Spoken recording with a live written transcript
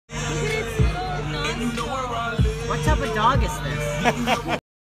dog is this?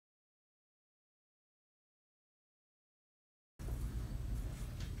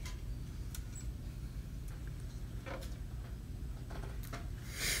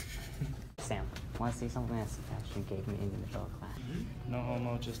 Sam, want to see something that Sebastian gave me in the middle of class? No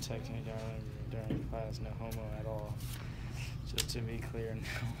homo, just text me during class. No homo at all. Just to be clear,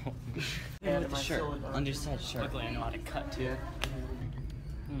 no. Yeah, with the shirt, underside shirt. Luckily, I know how to cut too.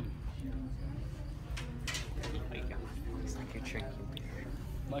 It's like you're drinking beer.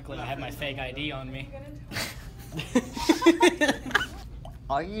 Luckily, I have my fake ID on me.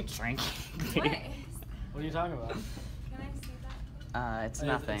 Are you drinking beer? What? What are you talking about? Can I see that? It's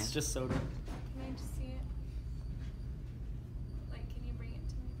nothing. It's just soda. Can I just see it? Like, can you bring it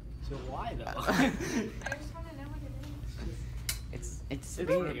to me? So why though? I just want to know what it is. It's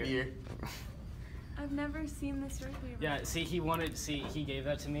beer. I've never seen this root beer. Yeah, see, he gave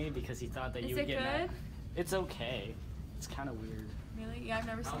that to me because he thought that you would get mad. It's okay. It's kind of weird. Really? Yeah, I've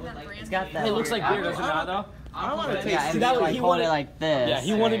never seen that brand. It's got that. It looks like beer, does it not though? I don't want to taste taste it. it. That Like, he hold wanted it like this. Yeah,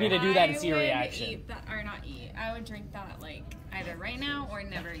 he wanted me to do that and see your I would reaction. eat that, or not eat. I would drink that like either right now or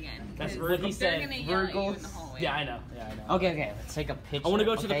never again. That's 'cause what he they're said. gonna yell at you in the hallway. Yeah, I know. Yeah, I know. Okay, let's take a picture. I want to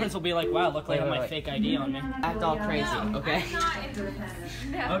go to the okay? principal, be like, wow, look like I have my wait. fake ID on me. Act all crazy, okay? I'm not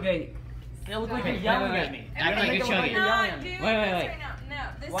interested. No. Okay. It look like you're yelling at me. Act like you're chugging. I'm not doing Wait, this right now. No,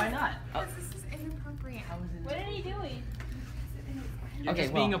 this Why is, not? Because this is inappropriate. What are you doing? You're Okay,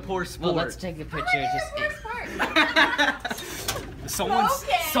 just being a poor sport. Well, let's take a picture.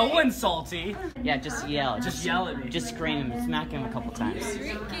 Someone's salty. Yeah, just yell. Just yell at me. Just scream him. Smack him a couple times.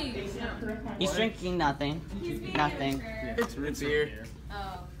 Drinking. He's drinking nothing. Nothing. It's root beer.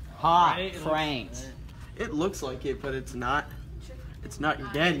 Oh. Hot Right? pranked. It looks like it, but it's not. It's not your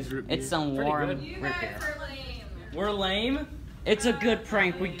daddy's root beer. It's some Pretty warm good. You root guys beer. are lame. We're lame? It's a good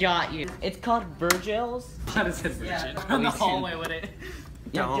prank. We got you. It's called Virgil's. How does it Virgin? On the hallway with it.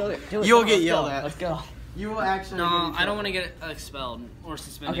 Yeah, Don't. do it. You'll Come, get let's yelled go. at. Let's go. You will actually. No, I don't want to get expelled or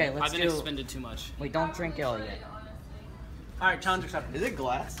suspended. Okay, let's I've been do- suspended too much. Wait, don't drink it all yet. Alright, challenge accepted. Is it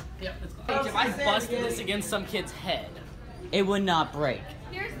glass? Yep, it's glass. If I busted this against some kid's head, It would not break.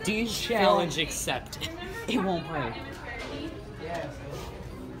 Here's the Do you challenge accepted. It won't break. Yes.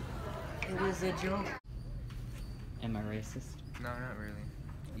 It is a joke. Am I racist? No, not really.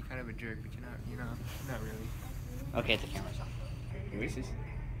 You're kind of a jerk, but you're not, not really. Okay, the camera's on. You racist?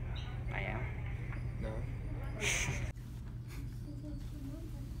 I am. No.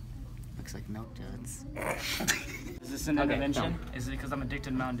 Looks like milk duds. Is this an Okay, intervention? Is it because I'm addicted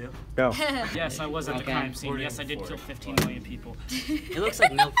to Mountain Dew? Go. Yes, I was at the Okay. crime scene. Yes, I did kill 15 million people. It looks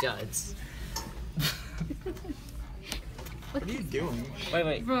like milk duds. What are you doing?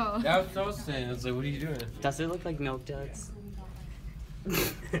 Wait. Bro. That's what I was saying. I was like, what are you doing? Does it look like milk duds?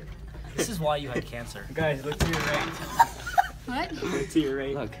 This is why you had cancer. Guys, look to your right. What? Look to your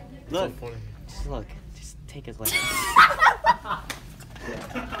right. Look. Look. Just look. Just take his leg.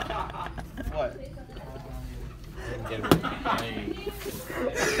 What?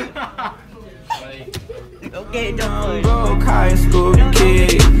 Okay, don't push. Broke high school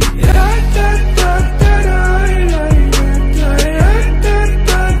kid.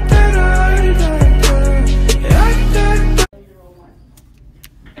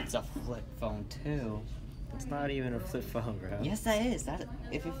 It's a flip phone too. It's not even a flip phone, bro. Yes, that is. That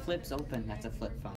if it flips open, that's a flip phone.